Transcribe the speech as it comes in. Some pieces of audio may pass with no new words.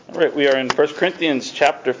Right, we are in 1 Corinthians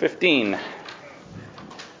chapter 15.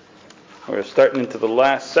 We're starting into the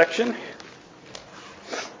last section.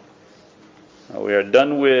 We are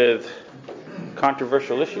done with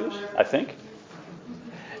controversial issues, I think.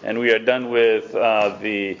 And we are done with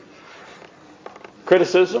the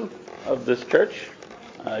criticism of this church.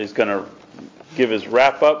 He's going to give his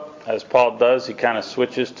wrap up. As Paul does, he kind of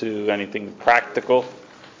switches to anything practical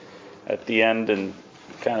at the end and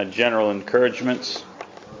kind of general encouragements.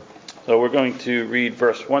 So we're going to read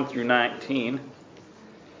verse 1 through 19.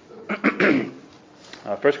 1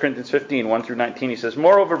 Corinthians 15, 1 through 19, he says,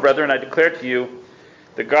 "Moreover, brethren, I declare to you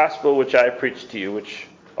the gospel which I preached to you, which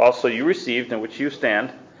also you received, and which you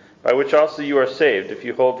stand, by which also you are saved, if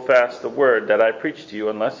you hold fast the word that I preached to you,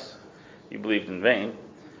 unless you believed in vain.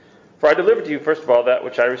 For I delivered to you, first of all, that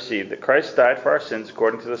which I received, that Christ died for our sins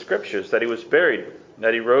according to the Scriptures, that he was buried,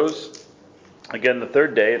 that he rose again the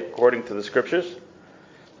third day according to the Scriptures,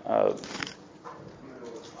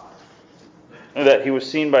 that he was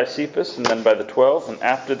seen by Cephas, and then by the 12, and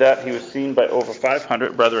after that he was seen by over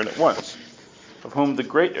 500 brethren at once, of whom the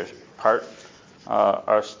greater part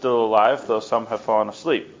are still alive, though some have fallen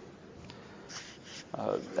asleep.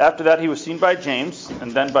 After that he was seen by James,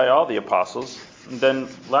 and then by all the apostles, and then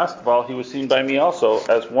last of all he was seen by me also,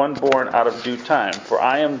 as one born out of due time. For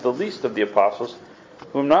I am the least of the apostles,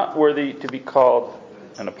 who am not worthy to be called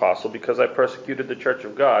an apostle, because I persecuted the church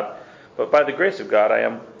of God, but by the grace of God I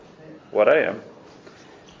am what I am.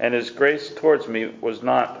 And his grace towards me was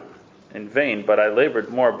not in vain, but I labored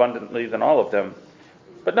more abundantly than all of them.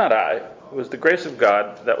 But not I, it was the grace of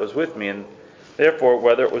God that was with me, and therefore,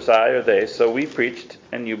 whether it was I or they, so we preached,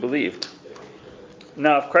 and you believed.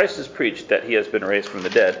 Now if Christ is preached that he has been raised from the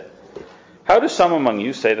dead, how do some among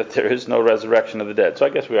you say that there is no resurrection of the dead?" So I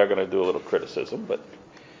guess we are going to do a little criticism, but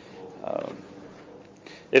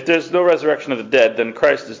if there's no resurrection of the dead, then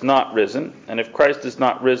Christ is not risen. And if Christ is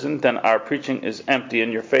not risen, then our preaching is empty,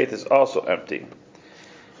 and your faith is also empty.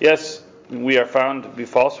 Yes, we are found to be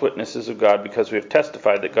false witnesses of God, because we have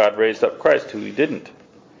testified that God raised up Christ, who he didn't.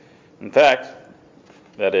 In fact,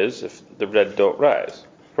 that is, if the dead don't rise.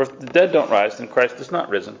 For if the dead don't rise, then Christ is not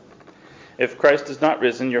risen. If Christ is not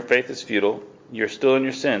risen, your faith is futile. You're still in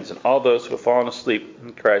your sins, and all those who have fallen asleep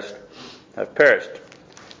in Christ have perished.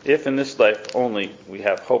 If in this life only we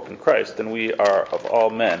have hope in Christ, then we are of all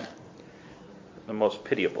men the most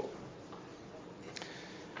pitiable.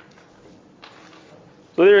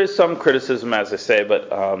 So there is some criticism, as I say, but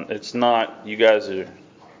it's not, you guys are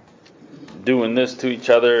doing this to each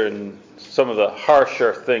other, and some of the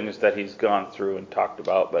harsher things that he's gone through and talked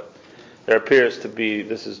about, but there appears to be,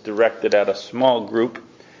 this is directed at a small group,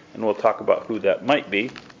 and we'll talk about who that might be.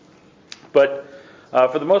 But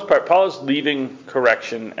for the most part, Paul is leaving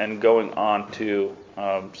correction and going on to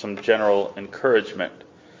some general encouragement.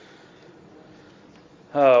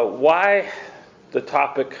 Why the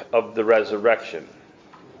topic of the resurrection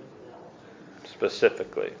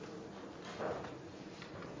specifically?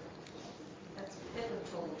 That's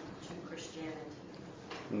pivotal to Christianity.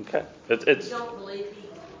 Okay. If you don't believe he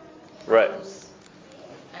right. rose,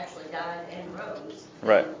 actually died and rose,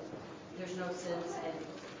 right. There's no sense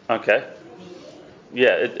in okay.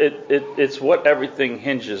 Yeah, it's what everything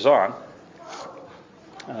hinges on.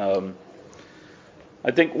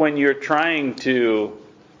 I think when you're trying to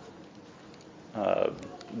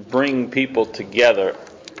bring people together,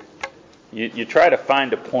 you try to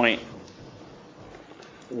find a point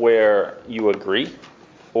where you agree,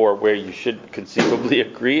 or where you should conceivably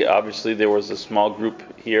agree. Obviously, there was a small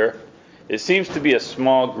group here. It seems to be a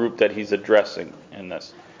small group that he's addressing in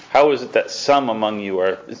this. How is it that some among you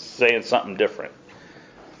are saying something different?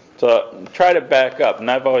 So try to back up,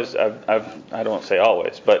 and I don't say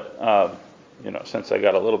always, but since I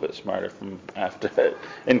got a little bit smarter from after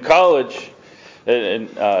in college, and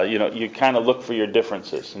you kind of look for your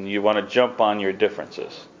differences, and you want to jump on your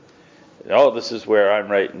differences. Oh, this is where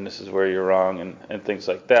I'm right, and this is where you're wrong, and things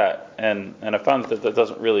like that. And I found that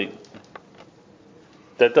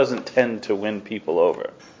that doesn't tend to win people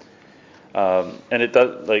over. And it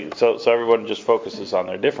does, so everyone just focuses on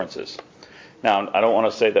their differences. Now, I don't want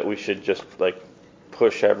to say that we should just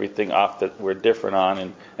push everything off that we're different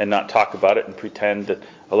on and not talk about it and pretend that,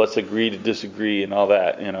 let's agree to disagree and all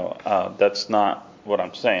that. That's not what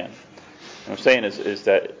I'm saying. What I'm saying is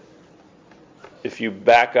that if you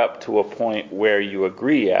back up to a point where you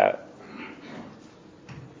agree at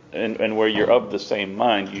and where you're of the same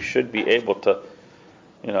mind, you should be able to,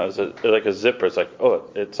 like a zipper. It's like, oh,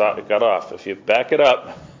 it got off. If you back it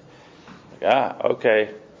up,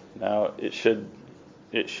 okay. Now it should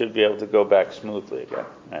be able to go back smoothly again.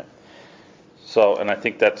 Right? So, and I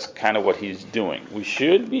think that's kind of what he's doing. We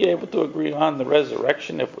should be able to agree on the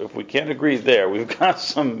resurrection. If we can't agree there, we've got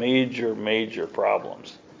some major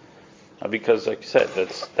problems. Because, like I said,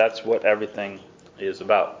 that's what everything is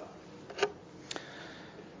about.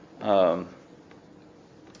 I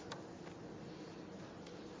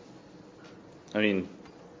mean,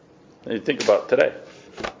 you think about today.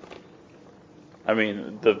 I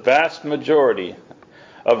mean, the vast majority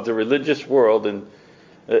of the religious world, and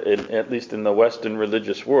at least in the Western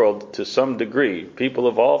religious world, to some degree, people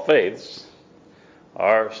of all faiths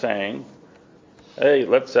are saying, hey,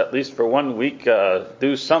 let's at least for 1 week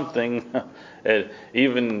do something,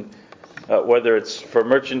 even whether it's for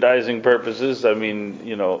merchandising purposes. I mean,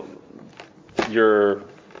 your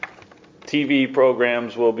TV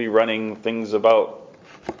programs will be running things about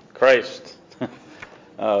Christ.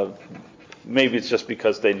 Maybe it's just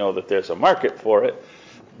because they know that there's a market for it.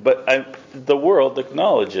 But the world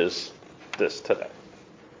acknowledges this today.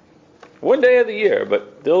 One day of the year,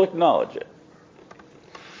 but they'll acknowledge it.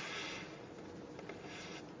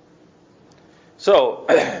 So,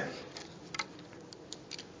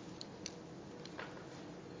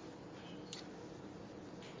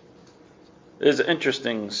 there's an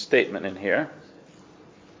interesting statement in here,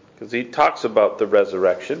 because he talks about the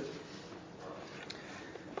resurrection.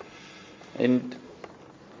 And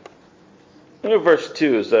in verse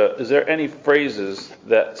 2, is there any phrases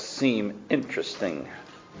that seem interesting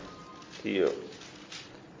to you?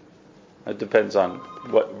 It depends on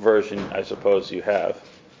what version, I suppose, you have.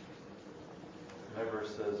 My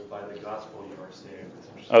verse says, by the gospel you are saved.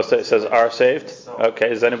 Oh, so it says are saved? Okay,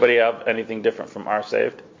 does anybody have anything different from are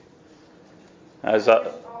saved? Also, you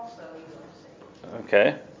are saved.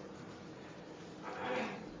 Okay.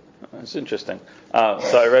 That's interesting. So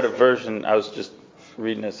I read a version, I was just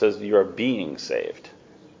reading, it says you are being saved.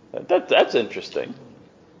 That's interesting,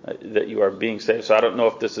 that you are being saved. So I don't know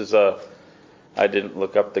if this is I didn't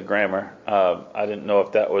look up the grammar. I didn't know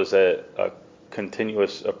if that was a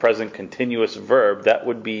present continuous verb. That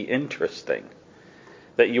would be interesting,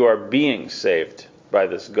 that you are being saved by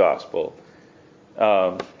this gospel.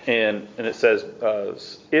 And it says,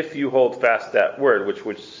 if you hold fast that word, which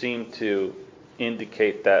would seem to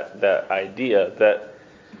indicate that idea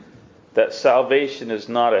that salvation is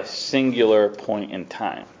not a singular point in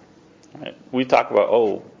time. Right? We talk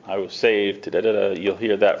about, I was saved. You'll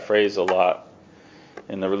hear that phrase a lot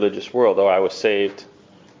in the religious world. I was saved,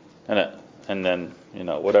 and then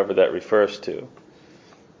whatever that refers to.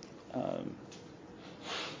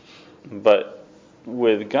 But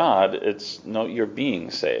with God, you're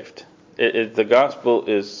being saved. The gospel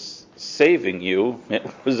is saving you.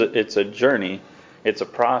 It's a journey. It's a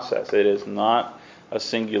process. It is not a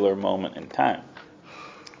singular moment in time.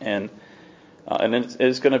 And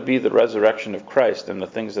it's going to be the resurrection of Christ and the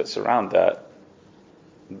things that surround that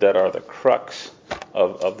are the crux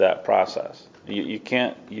of that process. You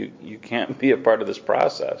can't be a part of this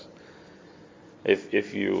process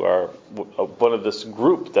if you are one of this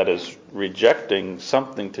group that is rejecting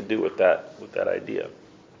something to do with that idea.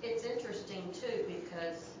 It's interesting too,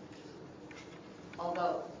 because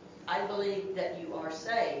although I believe that you are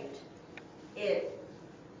saved, it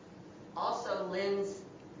also lends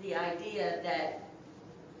the idea that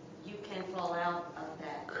you can fall out of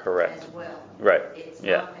that. Correct. As well. Right. It's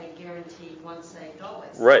not a guaranteed once saved,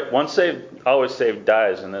 always saved. Right. Once saved, always saved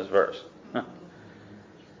dies in this verse.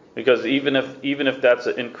 Because even if that's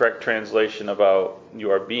an incorrect translation about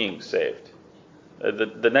you are being saved,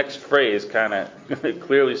 the next phrase kind of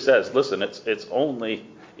clearly says, listen, it's only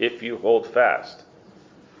if you hold fast.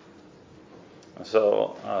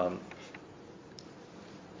 So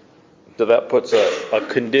that puts a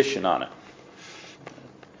condition on it,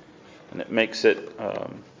 and it makes it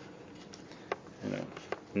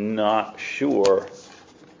not sure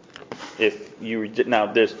if you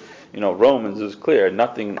now there's Romans is clear,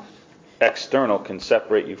 nothing external can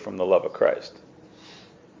separate you from the love of Christ.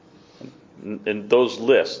 In those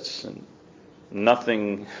lists,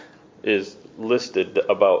 nothing is listed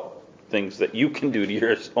about things that you can do to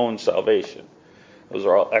your own salvation. Those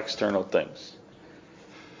are all external things.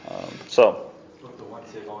 Look, the once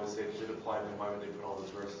saved, always saved should apply. Then why would they put all those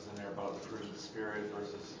verses in there about the fruit of the Spirit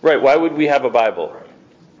versus? Right. Why would we have a Bible?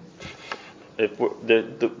 Right.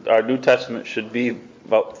 If our New Testament should be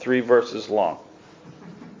about 3 verses long.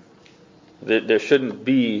 There shouldn't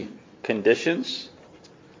be conditions.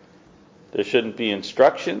 There shouldn't be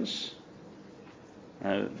instructions.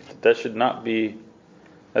 That should not be.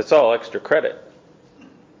 That's all extra credit,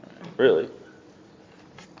 really.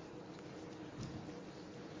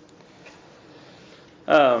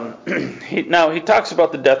 He talks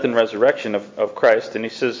about the death and resurrection of Christ, and he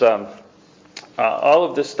says, all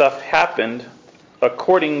of this stuff happened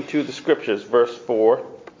according to the Scriptures. Verse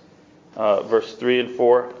 3 and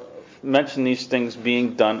 4 mention these things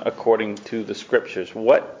being done according to the Scriptures.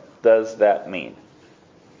 What does that mean?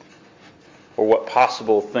 Or what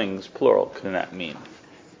possible things, plural, can that mean?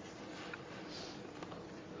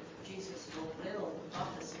 Jesus fulfilled the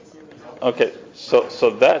prophecies in the Old Okay, so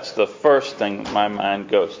that's the first thing my mind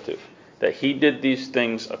goes to. That he did these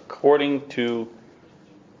things according to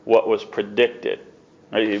what was predicted.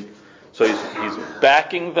 Right? So he's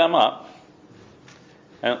backing them up.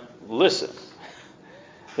 And listen,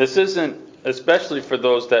 this isn't, especially for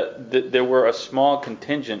those that there were a small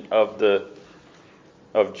contingent of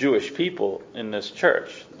Jewish people in this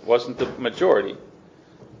church. It wasn't the majority.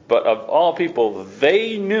 But of all people,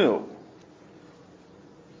 they knew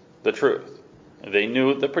the truth. They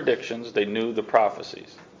knew the predictions. They knew the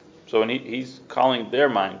prophecies. So he's calling their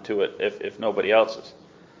mind to it, if nobody else's.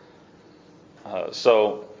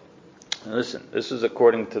 So listen, this is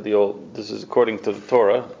according to the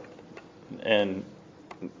Torah, and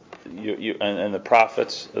and the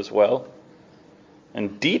prophets as well,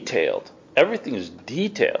 and detailed. Everything is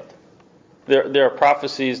detailed. There are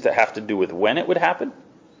prophecies that have to do with when it would happen,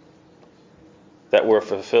 that were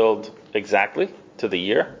fulfilled exactly to the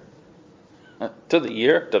year, to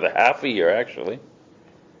the half a year actually.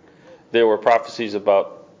 There were prophecies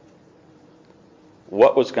about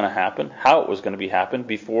what was going to happen, how it was going to be happen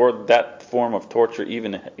before that form of torture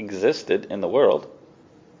even existed in the world.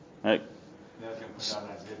 Right? Yeah, I was going to put down in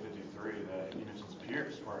Isaiah 53 that he mentions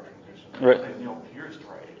pierced for our conviction. Right. Pierced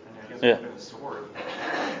right. And he Yeah. has been a sword.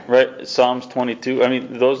 Right, Psalms 22. I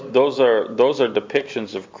mean, those are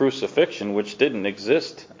depictions of crucifixion which didn't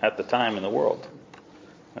exist at the time in the world.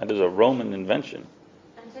 That is a Roman invention.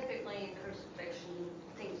 And typically in crucifixion,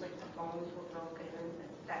 things like the bones were broken and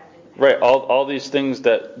that didn't happen. Right, all these things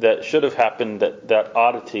that should have happened that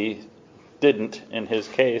oddity didn't in his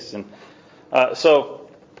case, and so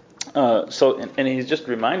he's just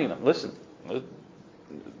reminding them, listen,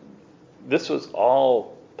 this was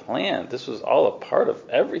all planned. This was all a part of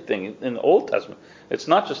everything in the Old Testament. It's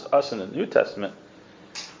not just us in the New Testament.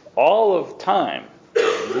 All of time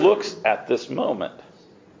looks at this moment.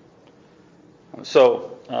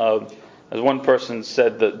 So, as one person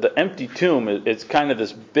said, the empty tomb is kind of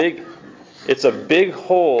this big. It's a big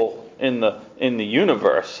hole in the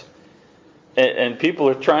universe, and people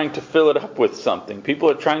are trying to fill it up with something. People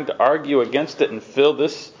are trying to argue against it and fill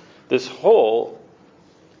this hole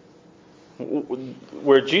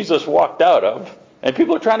where Jesus walked out of, and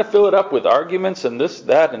people are trying to fill it up with arguments and this,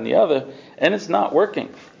 that, and the other, and it's not working.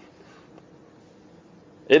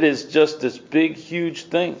 It is just this big, huge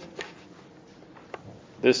thing,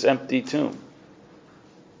 this empty tomb.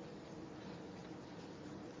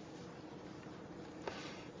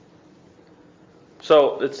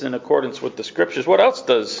 So it's in accordance with the Scriptures. What else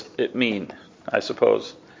does it mean, I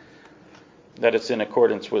suppose, that it's in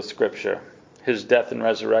accordance with Scripture? His death and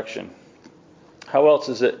resurrection. How else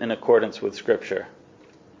is it in accordance with Scripture?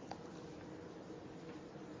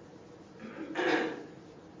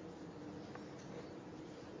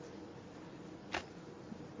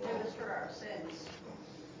 Forgiveness for our sins.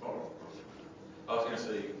 I was going to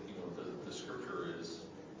say, the Scripture is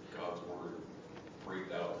God's Word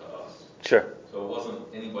breathed out to us. Sure. So it wasn't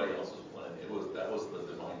anybody else's plan. That was the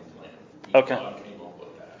divine plan. Okay. God came up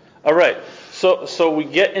with that. All right. So we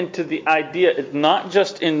get into the idea, it's not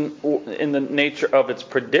just in the nature of its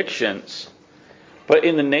predictions, but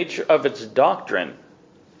in the nature of its doctrine.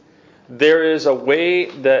 There is a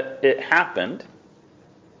way that it happened.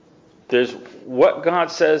 There's what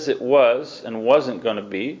God says it was and wasn't going to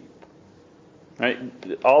be. Right?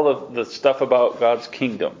 All of the stuff about God's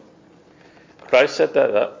kingdom. Christ set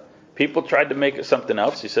that up. People tried to make it something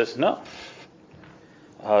else. He says, no.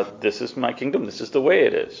 This is my kingdom. This is the way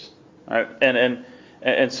it is. Right?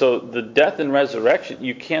 And so the death and resurrection,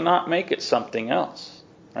 you cannot make it something else.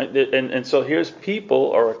 Right? And so here's people,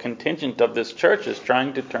 or a contingent of this church is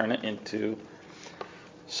trying to turn it into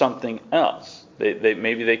something else.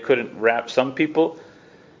 Maybe they couldn't wrap. Some people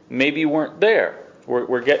maybe weren't there.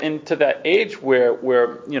 We're getting to that age where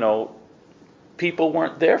people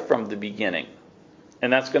weren't there from the beginning,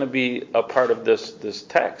 and that's going to be a part of this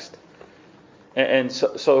text. And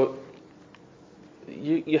so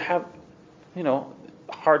you have, a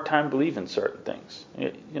hard time believing certain things.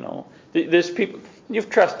 There's people, you've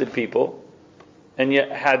trusted people, and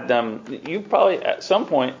yet had them, you probably, at some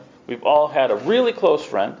point, we've all had a really close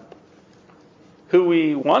friend who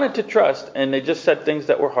we wanted to trust, and they just said things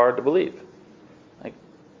that were hard to believe. Like,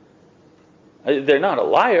 They're not a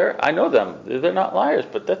liar. I know them. They're not liars,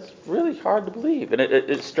 but that's really hard to believe. And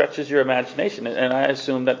it stretches your imagination. And I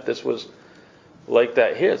assume that this was like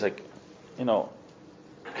that here. It's like,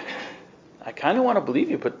 I kind of want to believe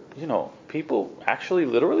you, but, people actually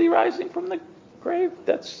literally rising from the grave,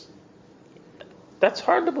 that's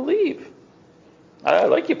hard to believe. I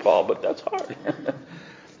like you, Paul, but that's hard.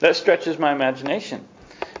 That stretches my imagination.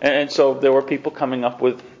 And so there were people coming up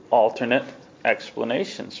with alternate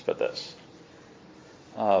explanations for this.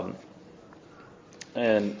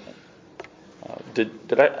 Did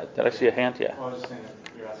I see a hand? Yeah. Well, I was just saying that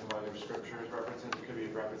you're asking whether Scripture is referencing. It could be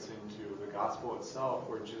referencing to the gospel itself,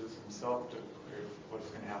 where Jesus himself declared what's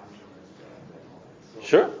going to happen to him in his death and all that. So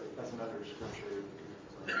Sure. That's another Scripture.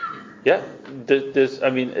 Yeah.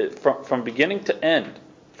 From beginning to end,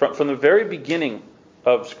 from the very beginning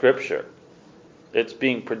of Scripture, it's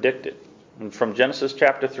being predicted. And from Genesis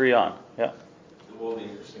chapter 3 on. Yeah. Well, the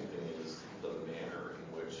interesting thing is the manner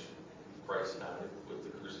in which Christ died with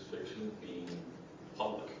the crucifixion being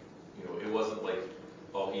public. It wasn't like,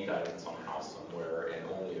 oh, he died in some house somewhere and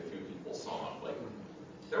only a few people saw him. Like,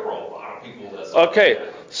 there were a lot of people that saw him. Okay,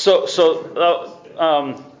 so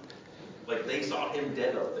like, they saw him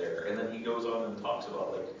dead up there, and then he goes on and talks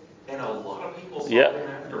about, like, and a lot of people saw yeah. him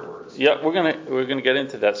afterwards. Yeah, we're gonna get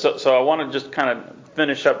into that. So I want to just kind of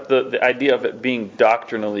finish up the idea of it being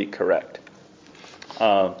doctrinally correct.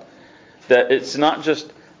 That it's not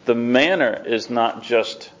just, the manner is not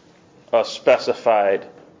just a specified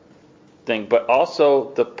thing, but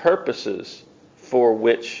also the purposes for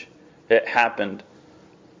which it happened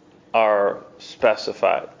are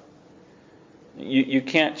specified. You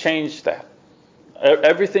can't change that.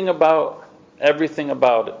 Everything about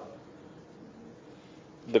it,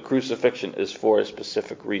 the crucifixion, is for a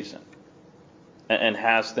specific reason, and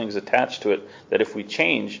has things attached to it that if we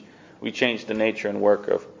change the nature and work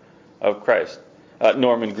of Christ.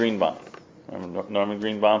 Norman Greenbaum. Norman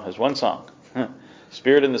Greenbaum has one song,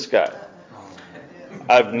 Spirit in the Sky.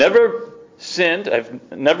 I've never sinned.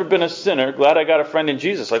 I've never been a sinner. Glad I got a friend in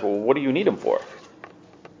Jesus. Like, well, what do you need him for?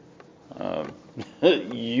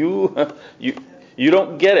 You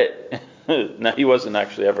don't get it. Now, he wasn't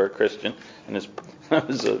actually ever a Christian, and I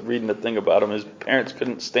was reading a thing about him. His parents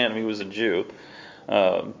couldn't stand him. He was a Jew.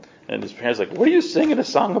 And his parents like, what are you singing a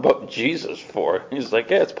song about Jesus for? He's like,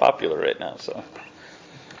 yeah, it's popular right now. So,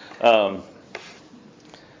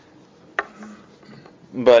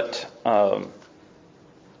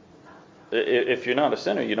 if you're not a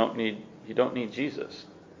sinner, you don't need Jesus.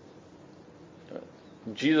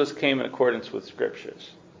 Jesus came in accordance with Scriptures.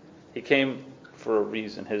 He came for a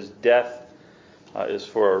reason. His death is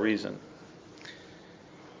for a reason.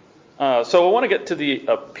 So I want to get to the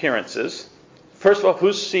appearances. First of all,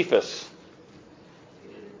 who's Cephas?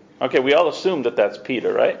 Okay, we all assume that that's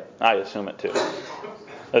Peter, right? I assume it too.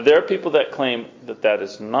 There are people that claim that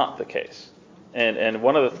is not the case. And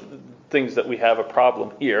one of the things that we have a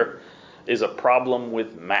problem here is a problem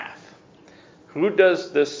with math. Who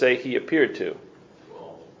does this say he appeared to?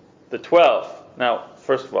 12. The 12. Now,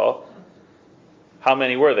 first of all, how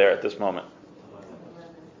many were there at this moment?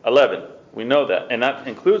 11. We know that. And that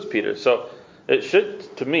includes Peter. So it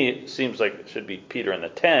should, to me, it seems like it should be Peter in the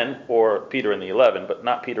 10 or Peter in the 11, but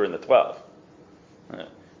not Peter in the 12.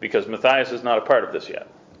 Because Matthias is not a part of this yet.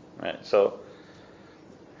 Right? So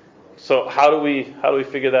how do we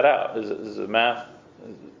figure that out? Is it math?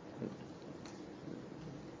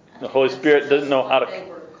 The Holy Spirit doesn't know how to.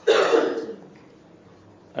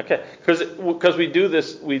 Okay, because we do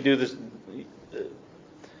this.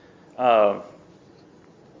 How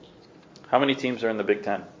many teams are in the Big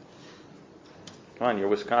Ten? Come on, you're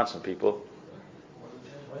Wisconsin people.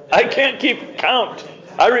 I can't keep count.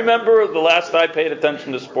 I remember the last I paid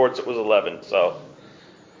attention to sports, it was 11. So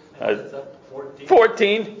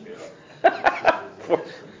 14.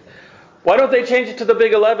 Why don't they change it to the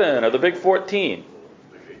Big 11 or the Big 14?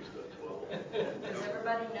 Because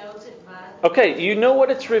everybody knows it by. Okay, you know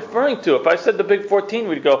what it's referring to. If I said the Big 14,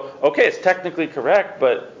 we'd go, okay, it's technically correct,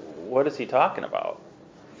 but what is he talking about?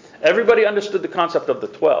 Everybody understood the concept of the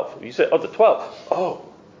 12. You say, oh, the 12. Oh.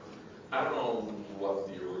 I don't know what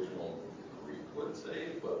the original Greek would say,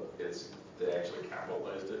 but they actually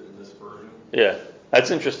capitalized it in this version. Yeah,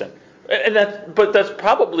 that's interesting. And that's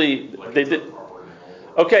probably Like they did.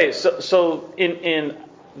 Okay, so in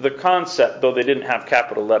the concept, though they didn't have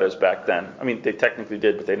capital letters back then. I mean, they technically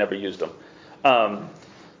did, but they never used them.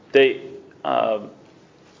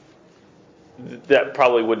 That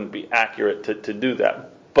probably wouldn't be accurate to do that.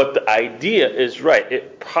 But the idea is right.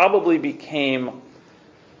 It probably became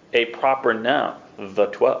a proper noun, the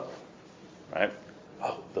 12, right?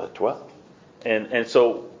 Oh, the 12. And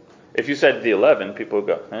so If you said the 11, people would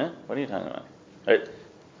go, huh? What are you talking about? Right?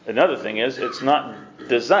 Another thing is, it's not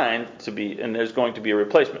designed to be, and there's going to be a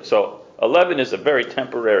replacement. So 11 is a very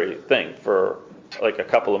temporary thing for like a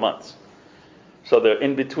couple of months. So they're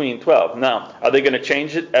in between 12. Now, are they going to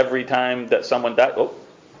change it every time that someone died? Oh,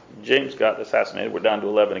 James got assassinated. We're down to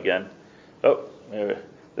 11 again. Oh,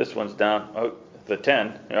 this one's down. Oh, the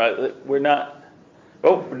 10. We're not.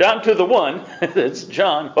 Oh, we're down to the 1. It's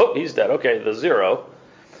John. Oh, he's dead. Okay, the 0.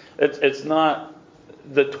 It's not.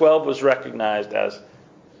 The 12 was recognized as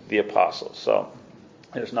the apostles. So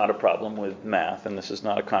there's not a problem with math, and this is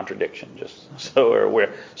not a contradiction, just so we're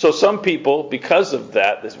aware. So some people, because of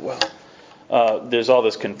that, there's all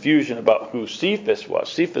this confusion about who Cephas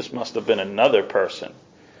was. Cephas must have been another person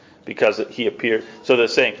because he appeared. So they're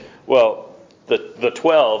saying, well, the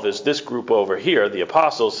 12 is this group over here, the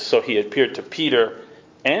apostles, so he appeared to Peter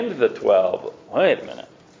and the 12. Wait a minute.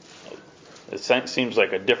 It seems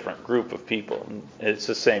like a different group of people. It's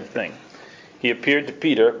the same thing. He appeared to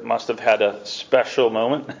Peter, must have had a special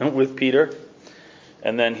moment with Peter,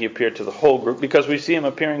 and then he appeared to the whole group because we see him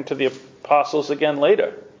appearing to the apostles again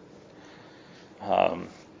later.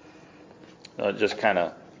 Just kind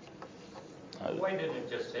of. Why didn't it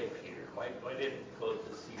just say Peter? Why didn't it go to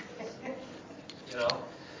Cephas?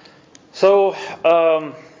 So.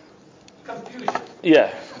 Confusion.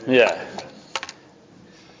 Yeah.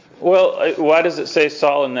 Well, why does it say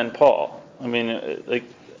Saul and then Paul? I mean,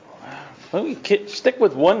 stick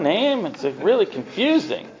with one name. It's really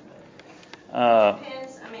confusing.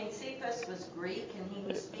 Depends. I mean, Cephas was Greek, and he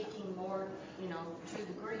was speaking more, to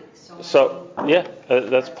the Greeks. So yeah,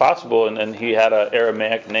 that's possible. And then he had an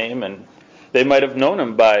Aramaic name, and they might have known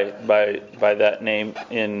him by that name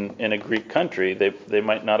in a Greek country. They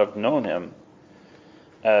might not have known him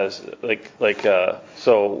as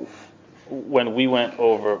so. When we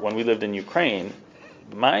lived in Ukraine,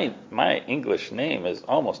 my English name is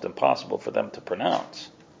almost impossible for them to pronounce.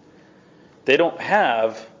 They don't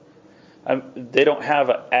have an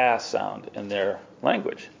 "a" sound in their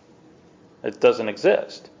language. It doesn't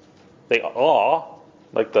exist. They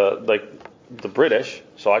like the British,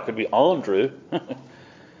 so I could be Andrew.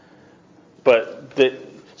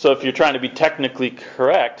 So if you're trying to be technically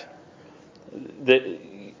correct,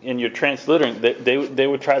 and you're transliterating, they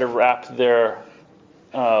would try to wrap their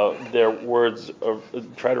words, or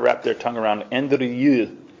try to wrap their tongue around Andrew.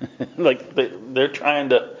 Like they're trying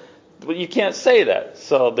to, but you can't say that,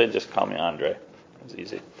 so they just call me Andre. It's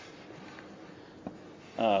easy.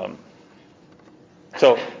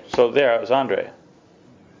 So there, I was Andre.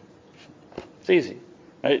 It's easy.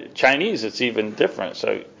 Right? Chinese, it's even different.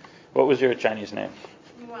 So, what was your Chinese name?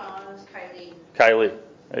 Well, it was Kylie. Kylie.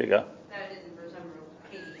 There you go. That didn't resemble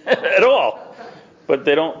Katie At all. But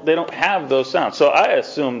they don't have those sounds. So I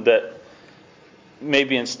assumed that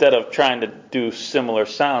maybe instead of trying to do similar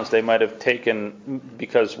sounds, they might have taken,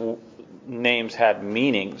 because names had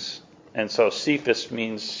meanings, and so Cephas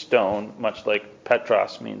means stone, much like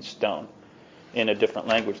Petros means stone. In a different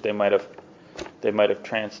language, they might have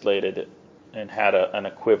translated it and had an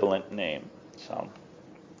equivalent name. So,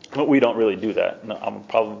 but we don't really do that. No, I'm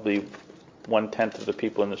probably 1/10 of the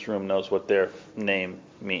people in this room knows what their name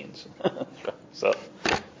means. So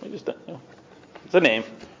we just it's a name.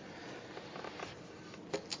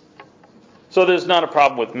 So there's not a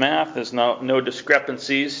problem with math. There's no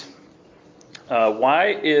discrepancies.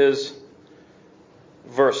 Why is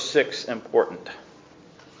verse 6 important?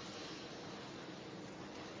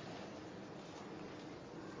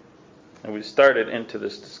 And we started into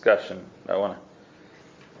this discussion. He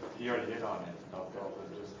already hit on it.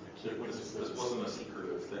 This wasn't a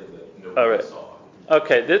secretive thing that All nobody right. saw.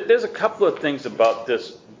 Okay, there's a couple of things about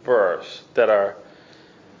this verse that are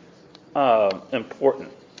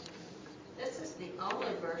important. This is the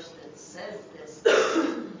only verse that says this.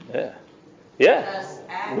 Yeah. Because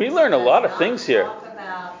Acts We learn a lot of does thing not here. talk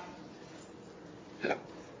about-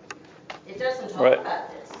 It doesn't talk Right.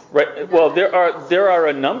 about this. Right. Well, there are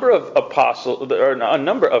a number of apostles, or a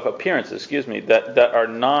number of appearances, that are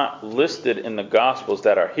not listed in the Gospels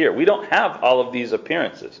that are here. We don't have all of these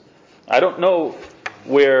appearances. I don't know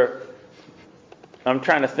where. I'm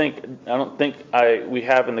trying to think. I don't think we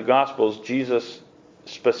have in the Gospels Jesus'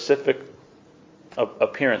 specific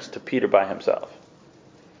appearance to Peter by himself.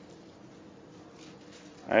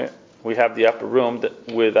 Right? We have the upper room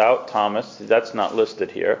without Thomas. That's not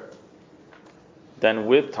listed here. Then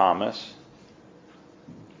with Thomas.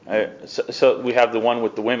 So we have the one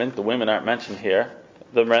with the women. The women aren't mentioned here.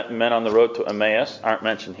 The men on the road to Emmaus aren't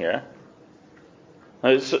mentioned here.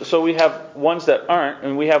 So we have ones that aren't,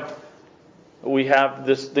 and we have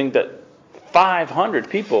this thing that 500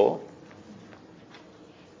 people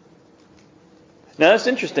Now that's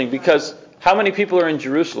interesting because how many people are in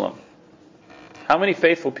Jerusalem? How many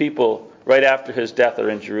faithful people right after his death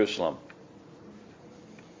are in Jerusalem?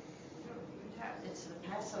 It's the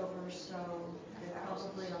Passover, so there are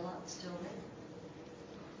probably a lot still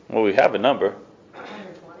there. Well, we have a number.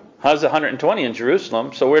 120? How's 120 in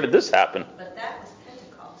Jerusalem? So where did this happen? But that was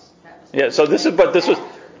Pentecost. That was Yeah. So this was after.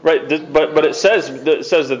 right. But it says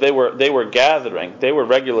that they were gathering. They were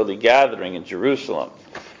regularly gathering in Jerusalem.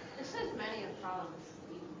 It says many have fallen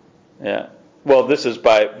asleep. Yeah. Well, this is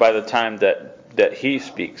by the time that he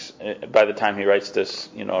speaks. By the time he writes this,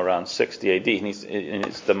 around 60 AD, and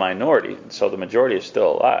it's the minority. So the majority is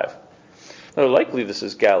still alive. So likely this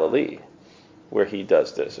is Galilee, where he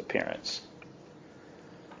does this appearance.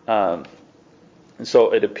 And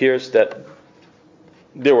so it appears that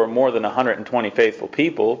there were more than 120 faithful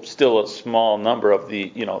people, still a small number of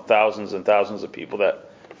the thousands and thousands of people that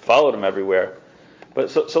followed him everywhere. But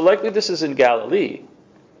so likely this is in Galilee,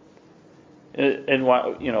 and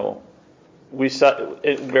we saw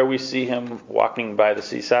where we see him walking by the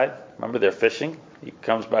seaside. Remember, they're fishing. He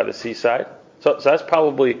comes by the seaside. So that's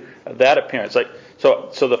probably that appearance.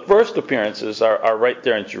 So the first appearances are right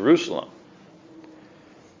there in Jerusalem,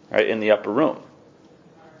 right in the upper room.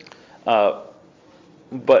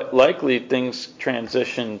 But likely things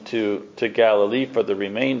transition to Galilee for the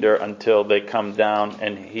remainder until they come down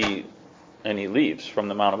and he leaves from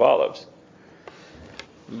the Mount of Olives.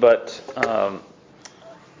 But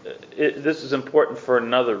this is important for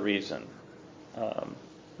another reason,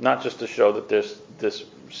 not just to show that there's this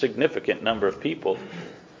significant number of people,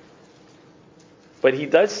 but he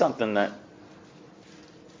does something that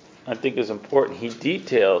I think is important. He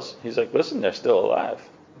details, he's like, listen, they're still alive.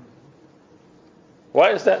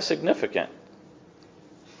 Why is that significant?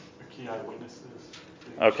 The key eyewitnesses.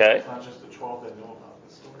 Okay. It's not just the 12 that know about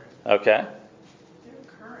the story. Okay. They're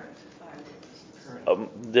current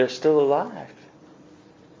eyewitnesses. They're still alive.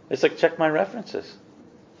 It's like, check my references.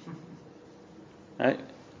 Right?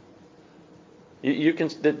 You can.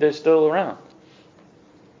 They're still around.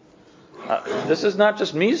 This is not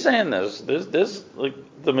just me saying this. This like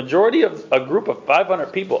the majority of a group of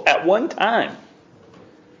 500 people at one time.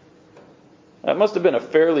 That must have been a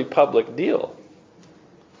fairly public deal.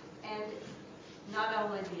 And not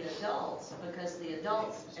only the adults, because the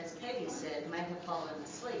adults, as Katie said, may have fallen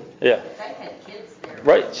asleep. Yeah. If they had kids there.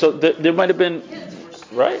 Right. So there might have been. Kids were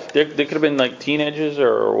still Right. There could have been like teenagers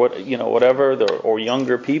or whatever, or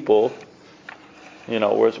younger people.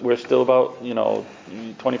 We're still about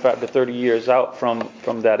 25 to 30 years out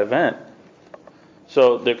from that event.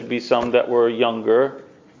 So there could be some that were younger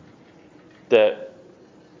that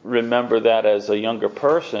remember that as a younger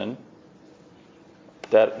person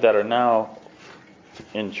that are now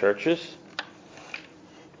in churches.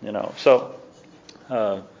 So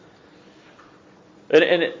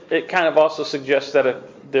and it kind of also suggests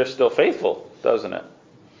that they're still faithful, doesn't it?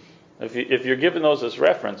 If you're given those as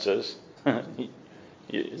references,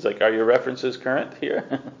 it's like, are your references current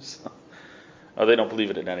here? Oh, they don't believe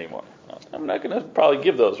in it anymore. I'm not going to probably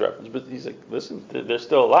give those references, but he's like, listen, they're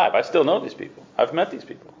still alive. I still know these people. I've met these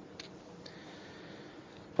people.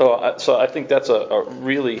 So I think that's a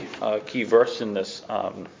really key verse in this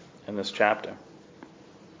chapter.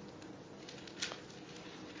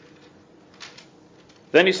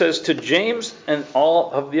 Then he says, to James and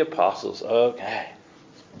all of the apostles. Okay.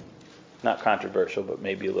 Not controversial, but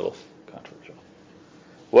maybe a little controversial.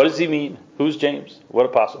 What does he mean? Who's James? What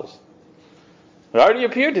apostles? It already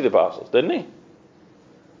appeared to the apostles, didn't he?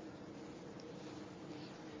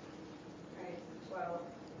 Right, 12.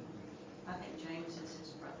 I think James is his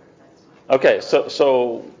brother. That's my. Okay,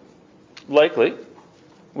 so likely,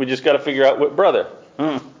 we just got to figure out what brother.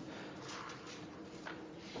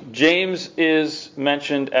 James is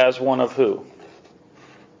mentioned as one of who?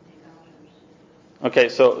 Okay,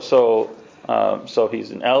 so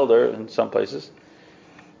he's an elder in some places.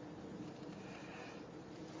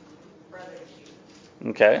 Brother of Jesus.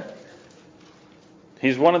 Okay,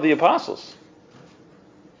 he's one of the apostles,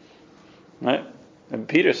 right? And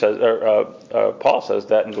Peter says, or Paul says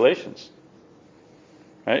that in Galatians,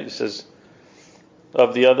 right? He says,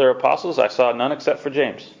 of the other apostles, I saw none except for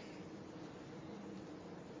James.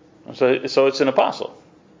 So it's an apostle,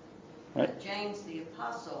 right? But James the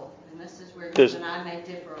apostle, and this is where There's- you and I may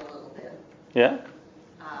differ a little bit. Yeah.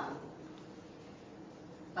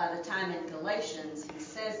 By the time in Galatians, he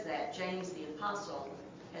says that James the apostle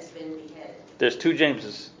has been beheaded. There's two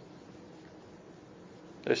Jameses.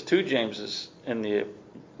 There's two Jameses in the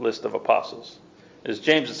list of apostles. Is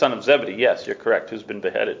James the son of Zebedee? Yes, you're correct. Who's been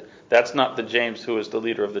beheaded? That's not the James who is the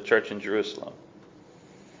leader of the church in Jerusalem.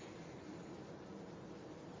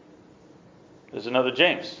 There's another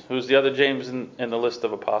James. Who's the other James in the list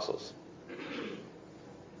of apostles?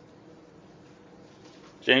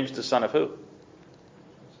 James, the son of who?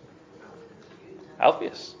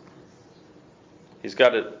 Alphaeus. He's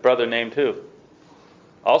got a brother named who?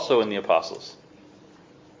 Also in the apostles.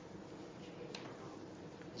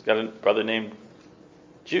 He's got a brother named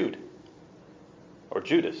Jude. Or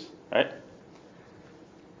Judas, right?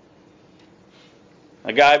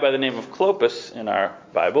 A guy by the name of Clopas in our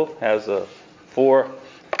Bible has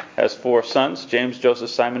four sons: James, Joseph,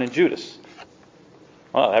 Simon, and Judas.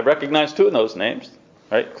 Well, I recognize two of those names,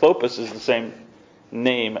 right? Clopas is the same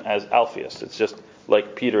name as Alphaeus. It's just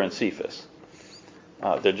like Peter and Cephas.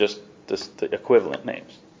 They're just the equivalent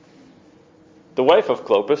names. The wife of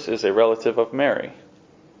Clopas is a relative of Mary.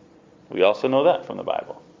 We also know that from the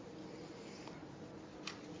Bible.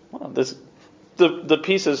 Well, the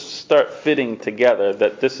pieces start fitting together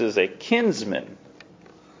that this is a kinsman.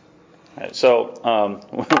 Right, so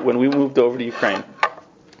when we moved over to Ukraine,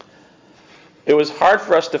 it was hard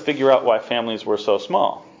for us to figure out why families were so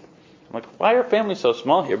small. I'm like, why are families so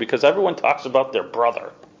small here? Because everyone talks about their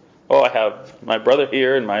brother. Oh, I have my brother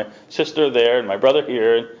here and my sister there and my brother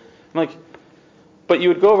here. And I'm like, but you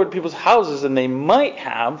would go over to people's houses and they might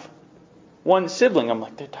have one sibling. I'm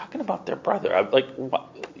like, they're talking about their brother. I'm like, what?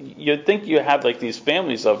 You'd think you had like these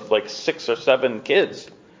families of like 6 or 7 kids.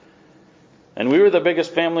 And we were the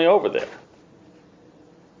biggest family over there.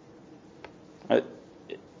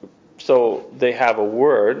 So they have a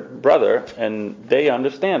word, brother, and they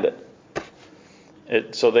understand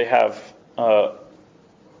it. So they have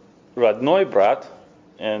Radnoi brat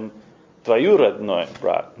and Dvayuradnoi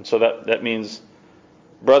brat. And so that means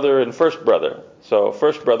brother and first brother. So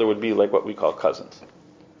first brother would be like what we call cousins.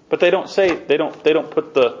 But they don't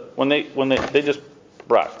put the when they just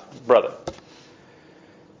brat, brother.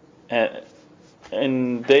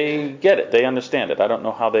 And they get it. They understand it. I don't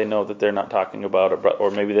know how they know that they're not talking about a brother,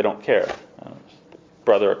 or maybe they don't care.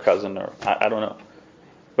 Brother or cousin, or I don't know.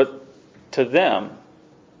 But to them,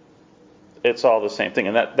 it's all the same thing.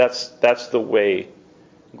 And that's the way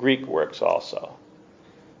Greek works also.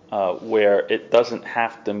 Where it doesn't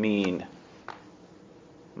have to mean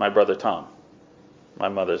my brother Tom, my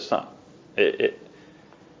mother's son.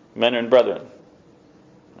 Men and brethren.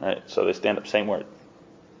 Right? So they stand up, same word.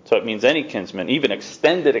 So it means any kinsman, even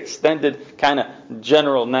extended kind of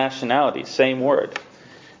general nationality, same word.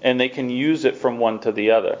 And they can use it from one to the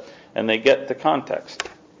other. And they get the context.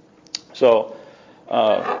 So,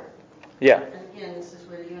 yeah. And again, this is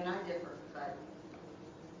where you and I differ, but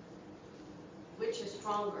which is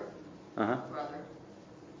stronger, brother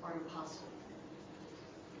or apostle?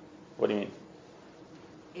 What do you mean?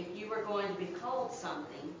 If you were going to be called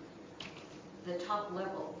something, the top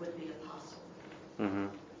level would be apostle. Mm-hmm.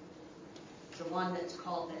 The one that's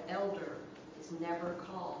called the elder is never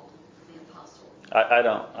called the apostle. I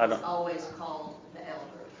don't. It's always called the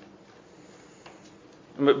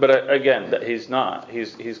elder. But again, he's not.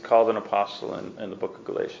 He's called an apostle in the book of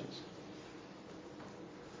Galatians.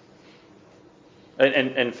 And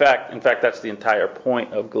in fact, that's the entire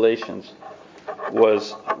point of Galatians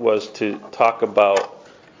was to talk about,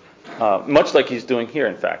 much like he's doing here.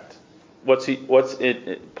 In fact, Paul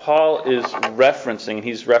is referencing, and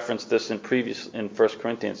he's referenced this in 1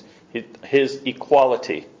 Corinthians, his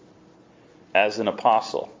equality as an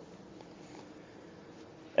apostle.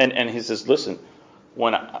 And he says, listen,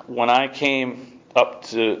 when I came up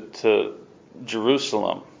to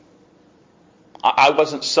Jerusalem, I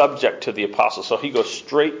wasn't subject to the apostles. So he goes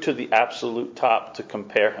straight to the absolute top to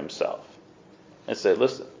compare himself and say,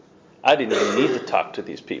 listen, I didn't even need to talk to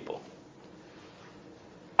these people.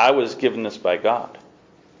 I was given this by God.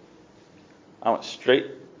 I went straight,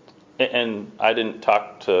 and I didn't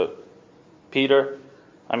talk to Peter.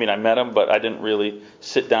 I mean, I met him, but I didn't really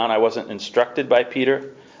sit down. I wasn't instructed by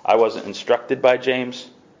Peter. I wasn't instructed by James.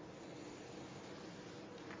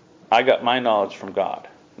 I got my knowledge from God.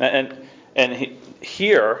 And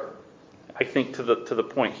here, I think to the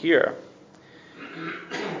point here,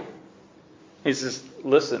 he says,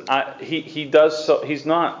 listen, he does so. He's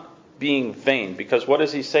not being vain, because what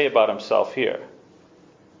does he say about himself here?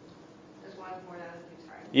 There's one more out of you,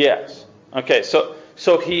 sorry. Yes. Okay. So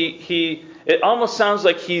he it almost sounds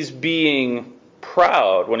like he's being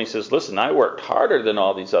proud when he says, listen, I worked harder than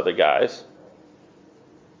all these other guys.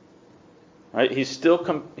 Right? He's still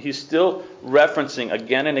referencing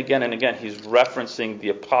again and again and again. He's referencing the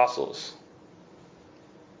apostles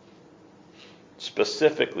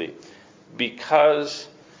specifically because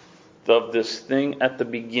of this thing at the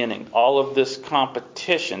beginning, all of this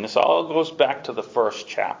competition. This all goes back to the first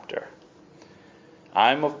chapter.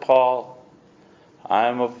 I'm of Paul.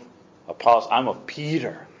 I'm of Apollos, I'm of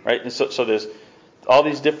Peter, right? And so there's all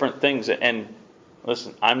these different things. And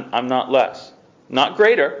listen, I'm not less, not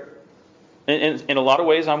greater. In a lot of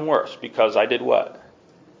ways, I'm worse because I did what?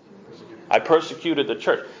 I persecuted the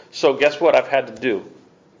church. So guess what I've had to do?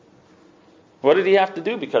 What did he have to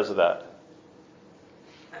do because of that?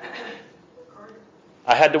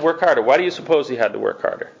 I had to work harder. Why do you suppose he had to work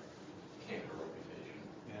harder? Can't have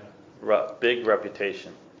a reputation. Yeah. Big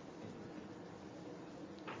reputation.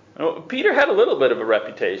 Well, Peter had a little bit of a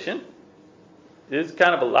reputation. He's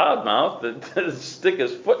kind of a loudmouth that doesn't stick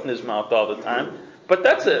his foot in his mouth all the time. But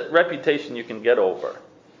that's a reputation you can get over.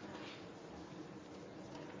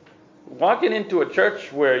 Walking into a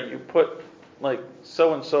church where you put like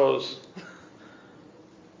so-and-so's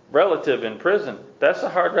relative in prison, that's a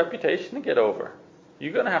hard reputation to get over.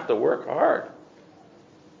 You're going to have to work hard.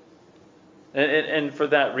 And for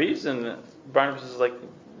that reason, Barnabas is like,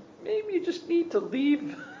 maybe you just need to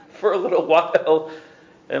leave for a little while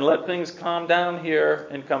and let things calm down here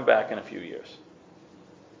and come back in a few years.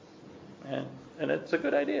 And it's a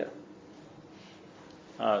good idea.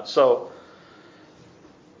 So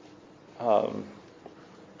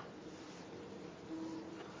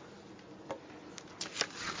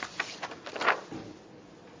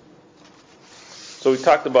we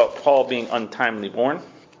talked about Paul being untimely born.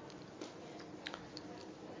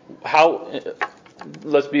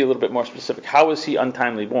 Let's be a little bit more specific. How was he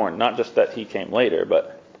untimely born? Not just that he came later,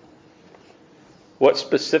 but what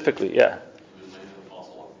specifically? Yeah. He was made an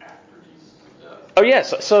apostle after Jesus' death. Oh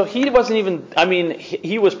yes. So he wasn't even. I mean,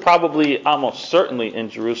 he was probably almost certainly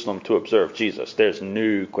in Jerusalem to observe Jesus. There's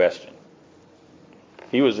no question.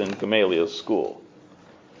 He was in Gamaliel's school.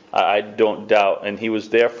 I don't doubt, and he was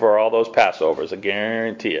there for all those Passovers. I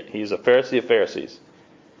guarantee it. He's a Pharisee of Pharisees.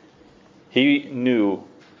 He knew.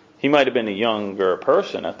 He might have been a younger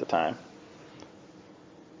person at the time,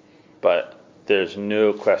 but there's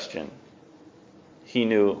no question he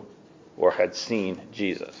knew or had seen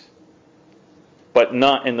Jesus. But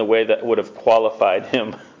not in the way that would have qualified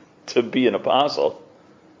him to be an apostle.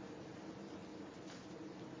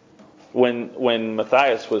 When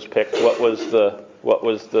Matthias was picked, what was the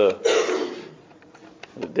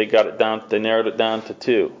they got it down, they narrowed it down to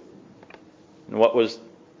 2. And what was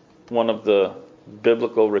one of the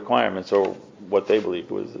biblical requirements, or what they believed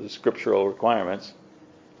was the scriptural requirements?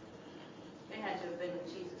 They had to have been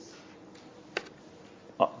with Jesus.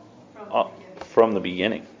 From the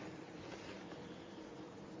beginning.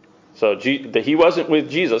 So he wasn't with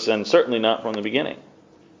Jesus, and certainly not from the beginning.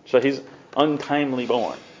 So he's untimely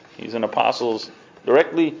born. He's an apostle's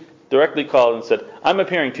directly called and said, I'm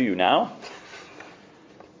appearing to you now.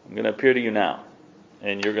 I'm going to appear to you now.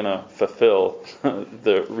 And you're going to fulfill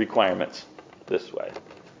the requirements this way.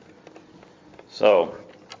 So,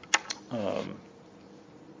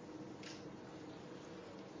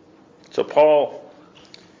 Paul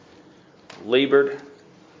labored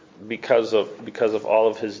because of all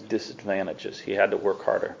of his disadvantages. He had to work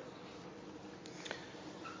harder.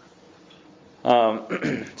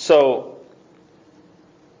 So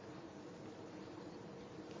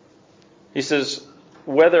he says,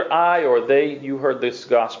 whether I or they, you heard this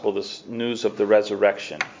gospel, this news of the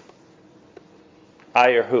resurrection.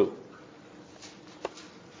 I or who?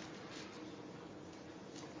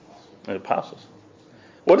 The apostles.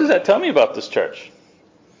 What does that tell me about this church?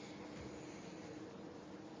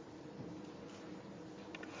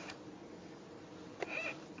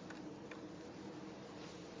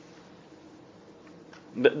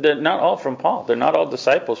 They're not all from Paul. They're not all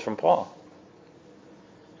disciples from Paul.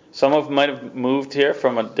 Some of them might have moved here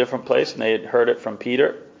from a different place and they had heard it from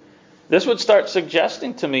Peter. This would start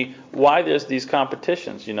suggesting to me why there's these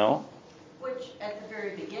competitions, you know. Which, at the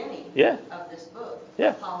very beginning of this book,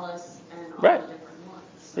 Yeah. Apollos and all Right. the different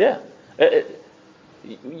ones. Yeah.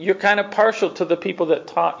 You're kind of partial to the people that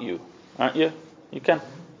taught you, aren't you? You can.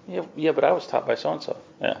 Yeah, but I was taught by so-and-so.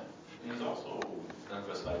 Yeah. And he's also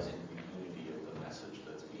emphasizing the unity of the message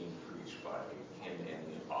that's being preached by him and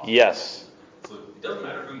the apostles. Yes. So it doesn't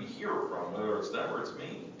matter who you hear it from, whether it's them or it's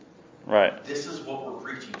me. Right. This is what we're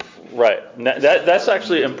preaching for. Right. That's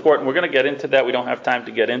actually important. We're going to get into that. We don't have time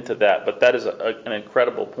to get into that, but that is an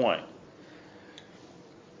incredible point.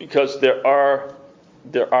 Because there are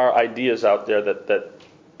ideas out there that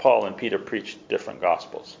Paul and Peter preached different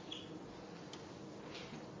gospels,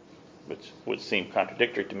 which would seem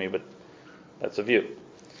contradictory to me, but that's a view.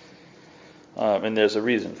 And there's a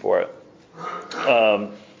reason for it.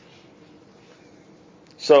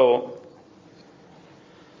 So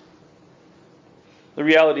the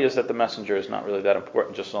reality is that the messenger is not really that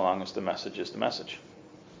important, just so long as the message is the message.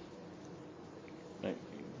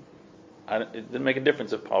 it didn't make a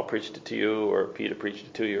difference if Paul preached it to you, or Peter preached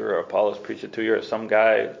it to you, or Apollos preached it to you, or some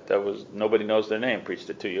guy that was nobody knows their name preached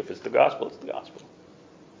it to you. If it's the gospel, it's the gospel.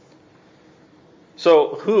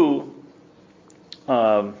 So who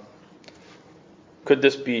could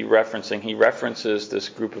this be referencing? He references this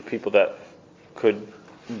group of people that could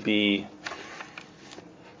be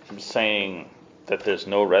saying that there's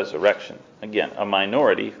no resurrection. Again, a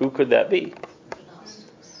minority. Who could that be?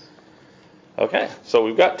 Okay, so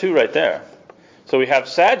we've got two right there. So we have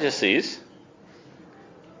Sadducees.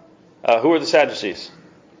 Who are the Sadducees?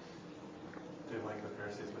 They like the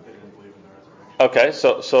Pharisees, but they didn't believe in the resurrection.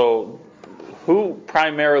 Okay, so who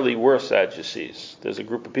primarily were Sadducees? There's a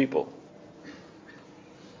group of people.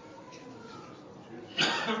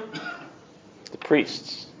 The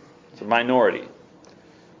priests. It's a minority.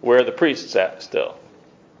 Where are the priests at still?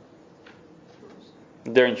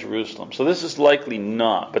 They're in Jerusalem. So this is likely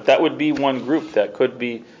not. But that would be one group that could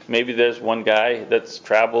be. Maybe there's one guy that's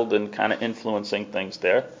traveled and kind of influencing things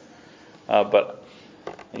there. But,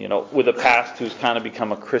 with a past who's kind of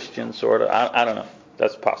become a Christian sort of. I don't know.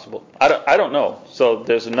 That's possible. I don't know. So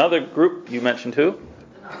there's another group. You mentioned who?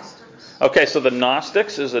 The Gnostics. Okay, so the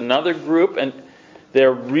Gnostics is another group. And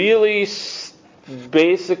they're really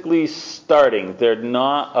basically starting. They're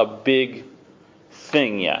not a big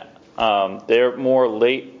thing yet. They're more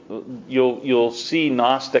late. You'll see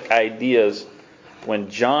Gnostic ideas when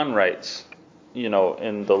John writes,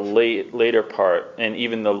 in the later part, and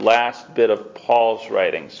even the last bit of Paul's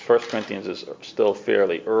writings. 1 Corinthians is still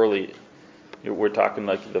fairly early. We're talking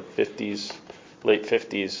like the 50s, late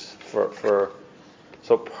 50s for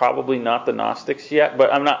so probably not the Gnostics yet.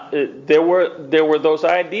 But I'm not. There were those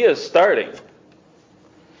ideas starting.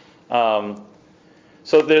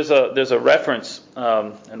 So there's a reference,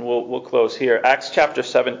 and we'll close here. Acts chapter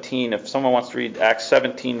 17. If someone wants to read Acts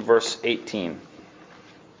 17 verse 18,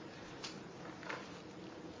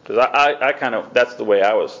 because I kind of that's the way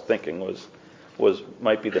I was thinking was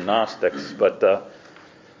might be the Gnostics, but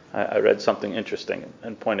I read something interesting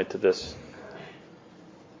and pointed to this.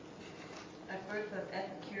 A group of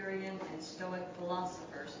Epicurean and Stoic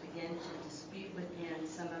philosophers began to dispute with him.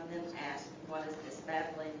 Some of them asked, "What is this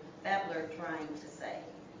babbler trying to say?"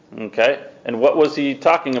 Okay, and what was he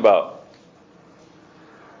talking about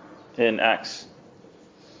in Acts?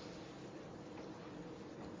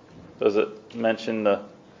 Does it mention the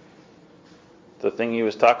thing he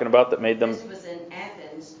was talking about that made them? This was in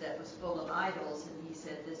Athens that was full of idols, and he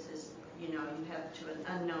said, "This is, you have to an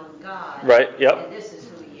unknown God." Right. Yep. And this is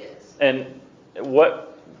who he is. And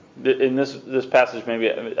what in this passage, maybe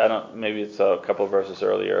it's a couple of verses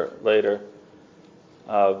later.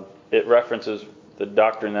 It references the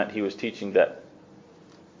doctrine that he was teaching that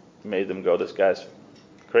made them go, "This guy's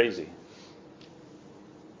crazy."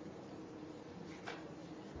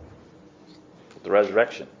 The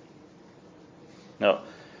resurrection. No,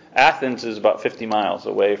 Athens is about 50 miles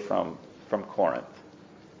away from Corinth.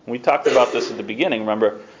 We talked about this at the beginning.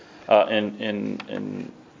 Remember,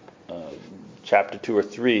 in chapter 2 or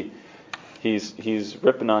 3, he's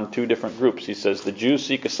ripping on two different groups. He says the Jews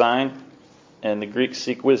seek a sign, and the Greeks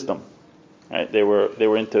seek wisdom. Right? They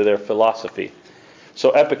were into their philosophy.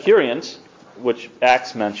 So Epicureans, which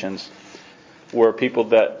Acts mentions, were people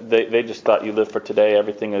that they just thought you live for today.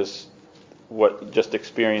 Everything is just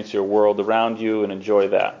experience your world around you and enjoy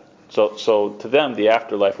that. So to them, the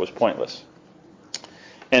afterlife was pointless.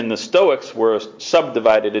 And the Stoics were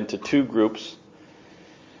subdivided into two groups.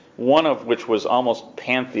 One of which was almost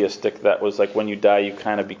pantheistic. That was like when you die, you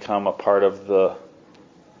kind of become a part of the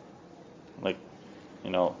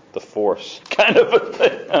the force kind of a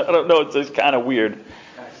thing. I don't know. It's kind of weird.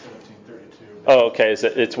 Acts 17:32. Oh, okay.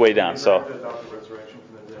 It's way down. So. About the resurrection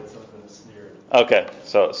from the dead, some of them sneered. Okay.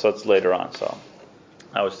 So it's later on. So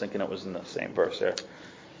I was thinking it was in the same verse there.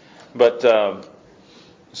 But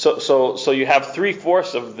so you have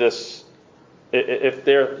 3/4 of this. If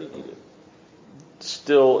they're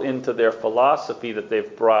still into their philosophy that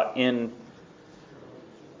they've brought in.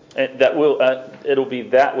 It'll be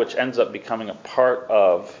that which ends up becoming a part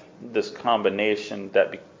of this combination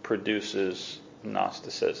that produces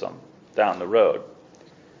Gnosticism down the road.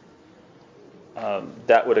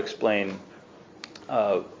 That would explain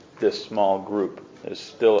this small group. There's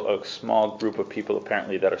still a small group of people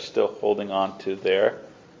apparently that are still holding on to their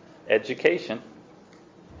education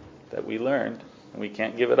that we learned, and we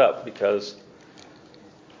can't give it up because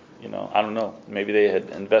I don't know, maybe they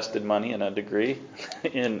had invested money in a degree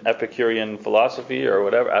in Epicurean philosophy or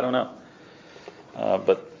whatever. I don't know.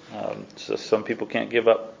 But so some people can't give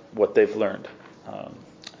up what they've learned. And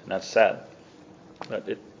that's sad. But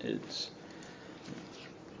it's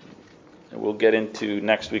we'll get into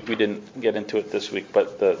next week. We didn't get into it this week,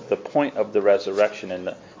 but the point of the resurrection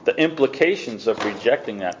and the implications of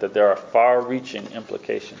rejecting that there are far-reaching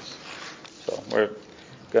implications. So we're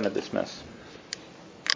going to dismiss.